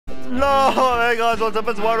No, hey guys, what's up?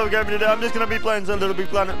 It's Wario Gaming today. I'm just gonna be playing some Little Big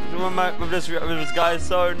Planet with this guy.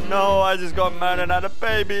 So no, I just got married and had a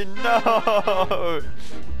baby. No,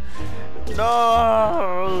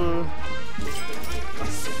 no.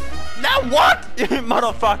 Now what? You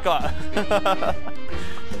motherfucker!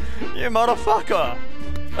 You motherfucker!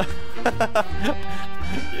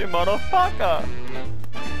 You motherfucker!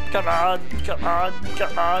 Come on, come on,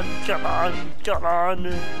 come on, come on, come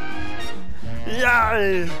on!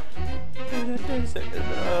 Yay!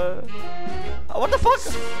 What the fuck?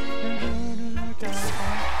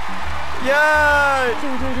 Yay!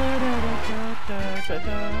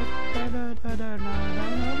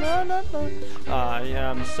 I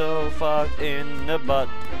am so fucked in the butt.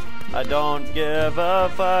 I don't give a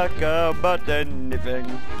fuck about anything.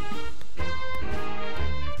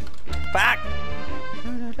 Fuck!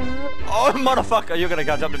 Oh, motherfucker, you're gonna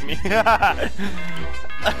catch up with me.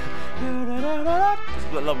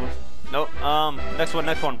 Split levels. Nope. Next one,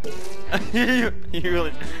 next one. Did you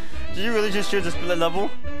really just choose a split level?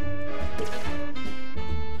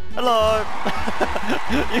 Hello!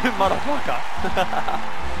 You motherfucker!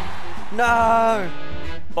 No!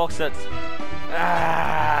 Box sets.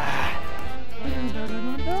 Ah!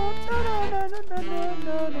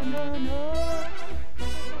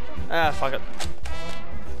 Ah, fuck it.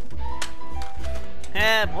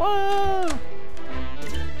 And whoa!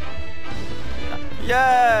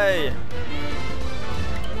 Yay!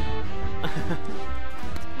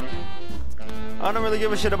 I don't really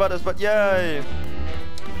give a shit about this, but yay!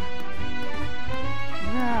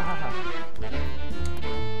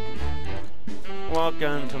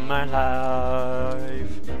 Welcome to my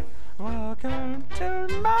life. Welcome to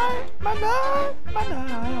my life, my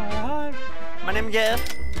life. My name is Jeff.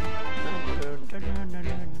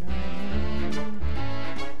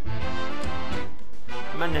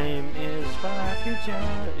 My name is Rocky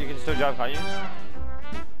Joe. You can still drive, can't you?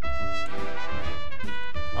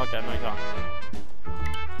 Okay, no you can't.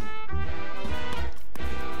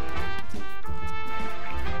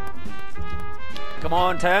 Come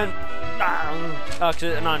on, 10.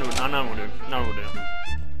 Actually, 9 will do. 9 will do.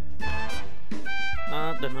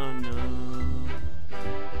 9 will do.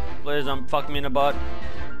 Please don't fuck me in the butt.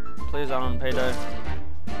 Please don't payday.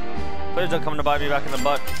 Please don't come to bite me back in the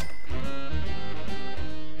butt.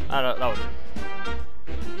 That would do.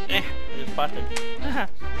 I just farted.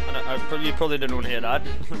 You probably didn't want to hear that.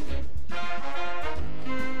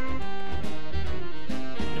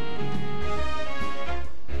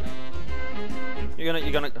 You're gonna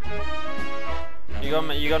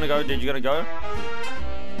go? Did you gonna go?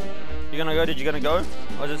 You gonna go? Did you gonna go?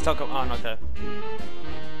 Or just talk? Oh, no, okay.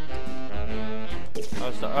 It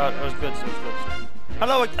was good. It was good.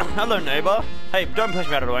 Hello, hello, neighbor. Hey, don't push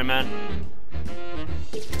me out of the way, man.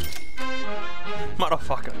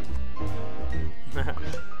 Motherfucker.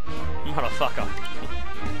 Motherfucker.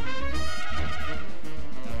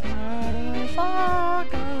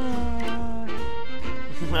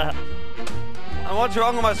 Motherfucker. And what's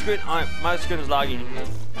wrong with my screen? My screen is lagging.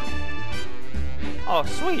 Oh,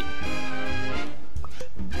 sweet.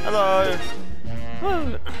 Hello.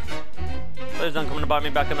 Woo. Please don't come to bite me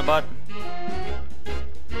back in the butt.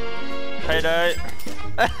 Payday.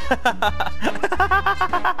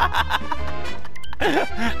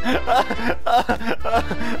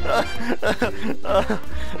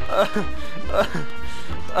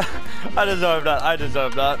 I deserve that. I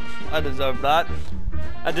deserve that. I deserve that.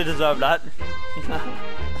 I did deserve that.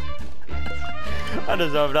 I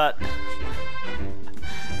deserve that.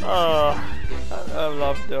 Oh, I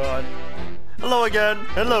love doing. Hello again.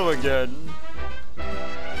 Hello again.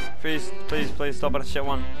 Please, please, please stop at the shit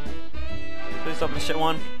one. Please stop at the shit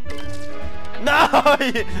one. No! Oh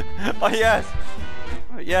yes.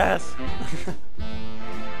 Oh, yes.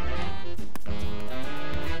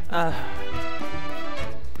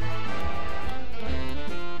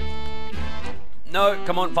 No,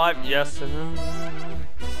 come on, 5. Yes.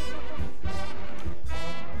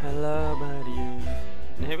 Hello, buddy.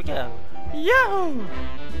 And here we go. Yahoo!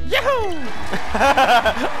 Yahoo!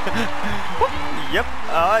 Yep.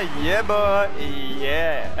 Oh, yeah, boy.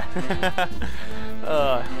 Yeah.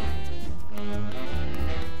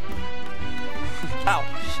 Ow,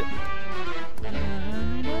 shit.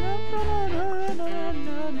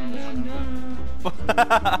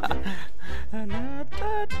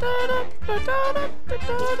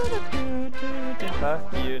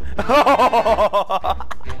 Fuck you.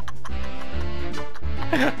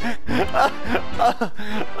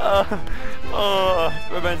 Oh,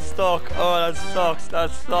 we've been stuck. Oh, that sucks.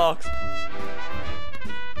 That sucks.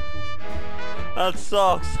 That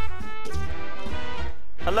sucks.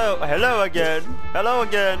 Hello, hello again. Hello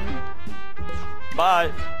again.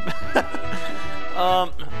 Bye. Oh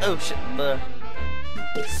shit.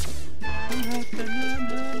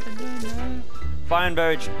 Fine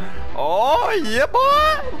berry. Oh yeah,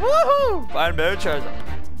 boy. Woohoo! Fine berry Charizard.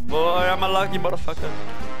 Boy, I'm a lucky motherfucker.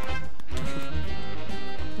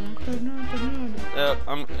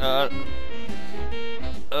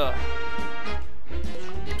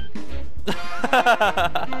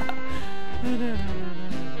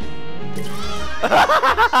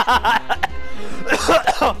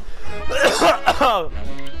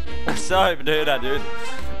 I'm sorry for doing that, dude.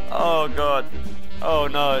 Oh god. Oh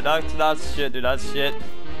no, that's shit, dude. That's shit.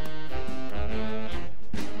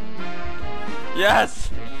 Yes!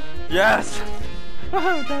 Yes! You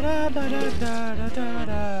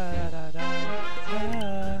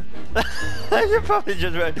probably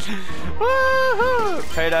just read. Woohoo!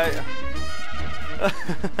 Payday.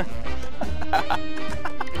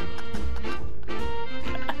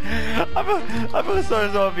 I feel so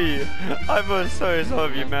sorry for you. I feel so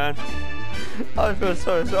sorry for you, man. I feel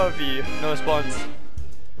so sorry for you. No response.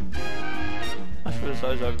 I feel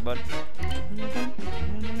so sorry, bud.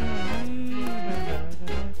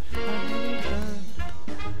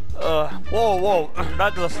 Whoa,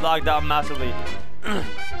 that just lagged out massively.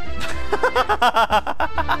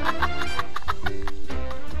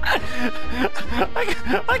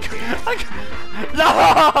 No!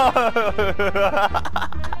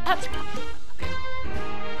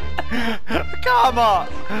 Karma!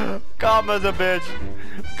 Karma's a bitch.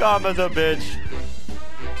 Karma's a bitch.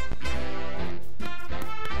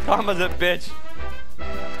 Karma's a bitch.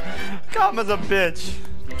 Karma's a bitch.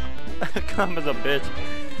 Karma's a bitch.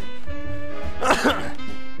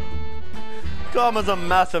 Karma's a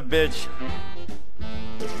massive bitch.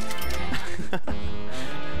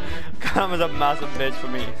 Karma's a massive bitch for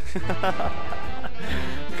me.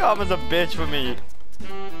 Karma's a bitch for me.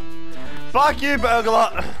 Fuck you,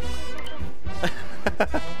 burglar.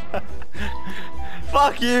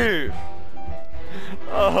 Fuck you.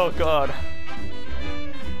 Oh god.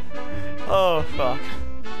 Oh fuck.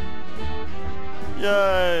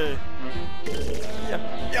 Yay.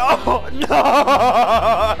 Oh no!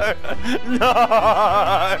 No!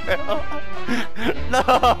 No!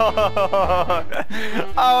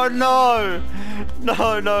 Oh no!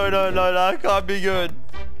 No! That can't be good.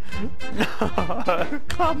 No!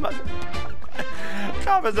 Karma's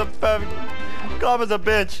a perfect. Karma's a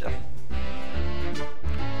bitch.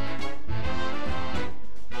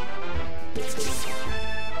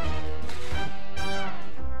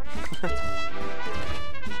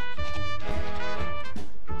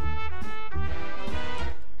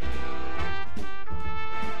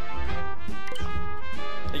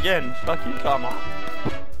 Again, fuck you, Karma.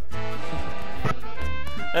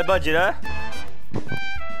 Hey, bud, you there?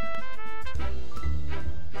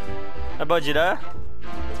 Hey, bud, you there?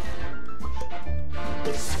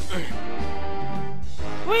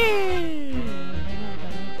 Whee!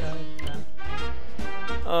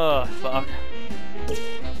 Oh, fuck.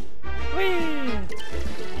 Whee!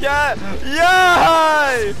 Yeah!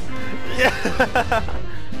 Yay! Yeah!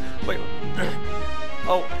 Wait.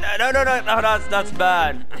 Oh, no, that's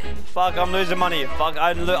bad. Fuck, I'm losing money. Fuck,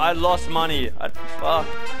 I lost money. Fuck.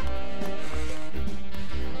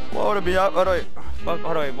 Why would I be happy? Fuck,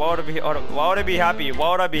 why would I be happy? Why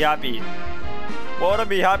would I be happy? Why would I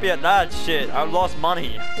be happy at that shit? I lost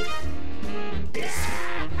money.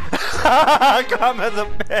 Karma's a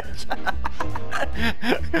bitch.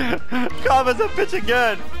 Karma's a bitch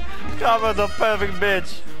again. Karma's a perfect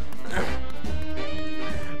bitch.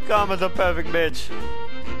 Karma's a perfect bitch.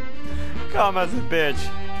 Karma's a bitch.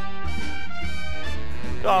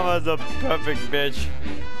 Karma's a perfect bitch.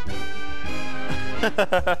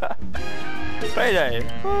 Payday.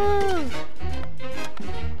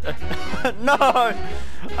 No! I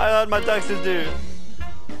had my taxes due.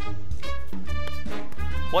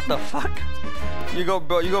 What the fuck? You got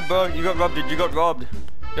robbed. You got robbed.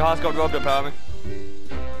 Your house got robbed apparently.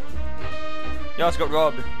 Your house got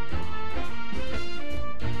robbed.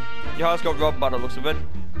 Your house got robbed by the looks of it.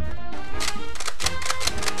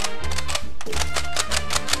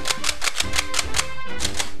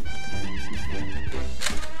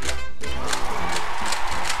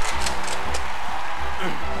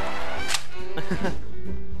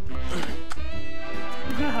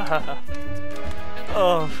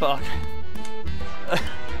 Oh fuck.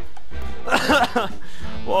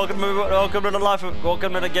 Welcome to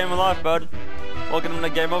the game of life, bud. Welcome to the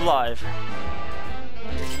game of life.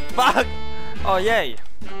 Fuck! Oh yay!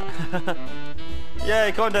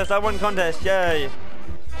 Yay, contest, I won contest, yay!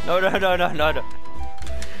 No.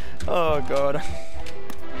 Oh god.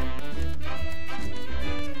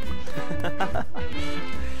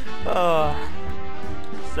 Oh,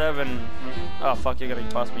 7. Oh fuck, you're gonna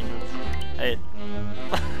pass me. 8.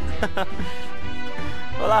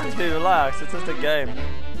 Relax, dude, relax. It's just a game.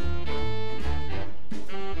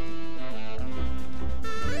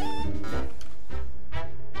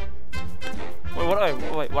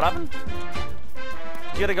 Wait, what happened?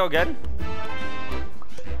 You gotta go again?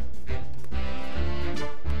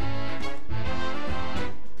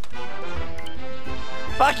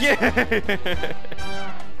 Fuck you!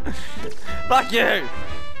 Fuck you!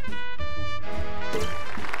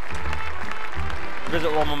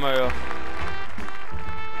 Visit one more.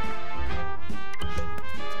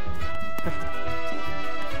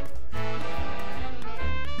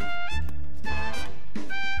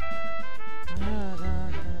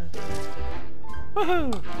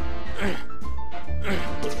 Woohoo!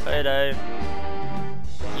 Payday.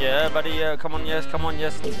 Yeah, buddy, yeah, come on, yes,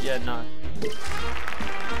 yeah, no.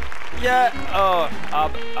 Yeah, oh,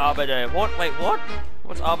 Arbor Day. What? Wait, what?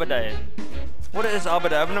 What's Arbor Day? What is Arbor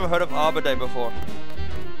Day? I've never heard of Arbor Day before.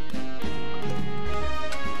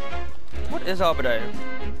 What is Arbor Day?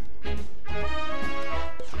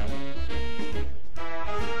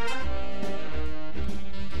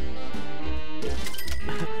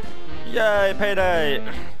 Yay, payday!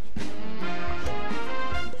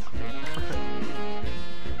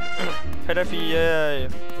 Payday for yay!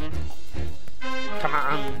 Come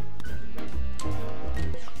on!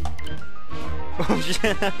 Oh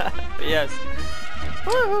shit! Yes!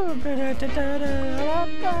 Woohoo!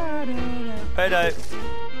 Payday!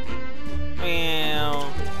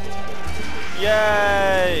 Meow!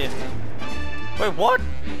 Yay! Wait, what?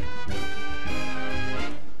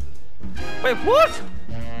 Wait, what?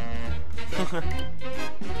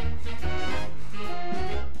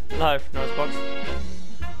 Life, no response.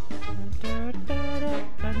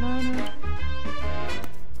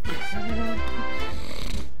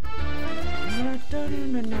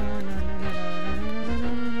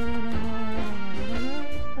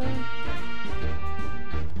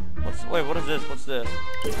 Wait, what is this? What's this?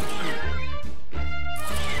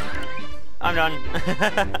 I'm done.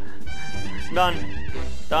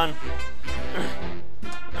 Done.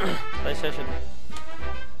 PlayStation.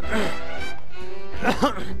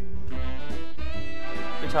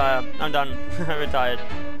 Retire. I'm done. Retired.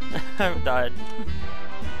 I retired.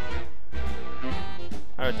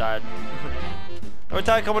 I retired. I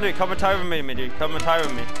retired. Come on, dude. Come retire with me, dude. Come retire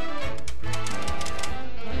with me.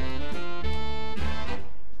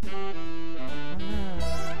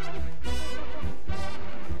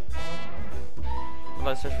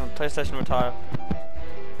 PlayStation retire.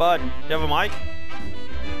 Bud, do you have a mic?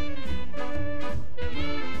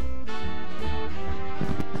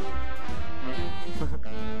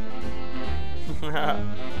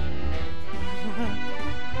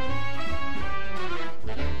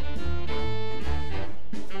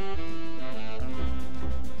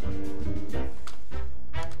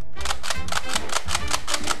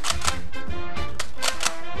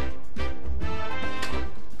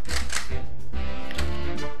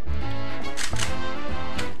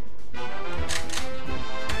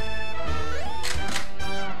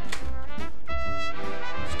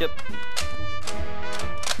 Skip.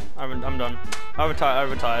 I'm done. I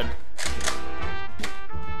retired.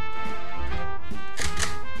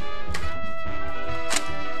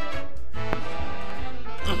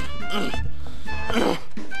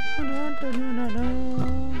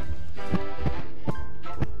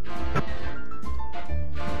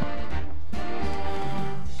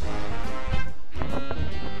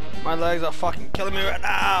 My legs are fucking killing me right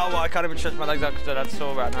now. Well, I can't even stretch my legs out because they're that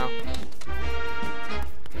sore right now.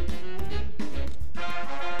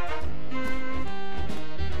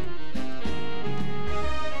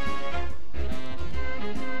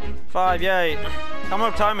 Five, yay. Come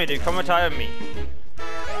retire me, dude. Come retire me.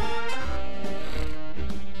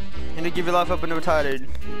 You need to give your life up and retire, dude.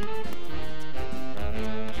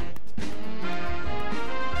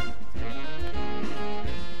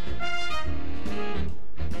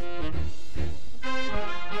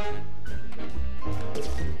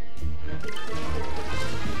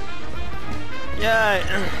 Yay.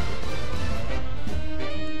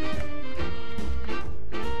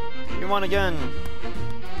 You won again.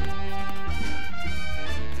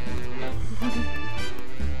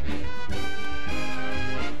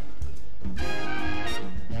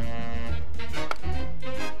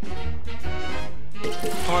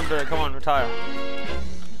 Come on, Billy, come on, retire.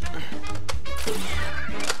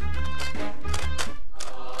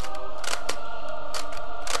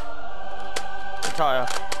 Retire.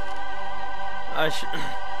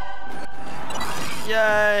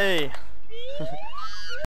 Yay!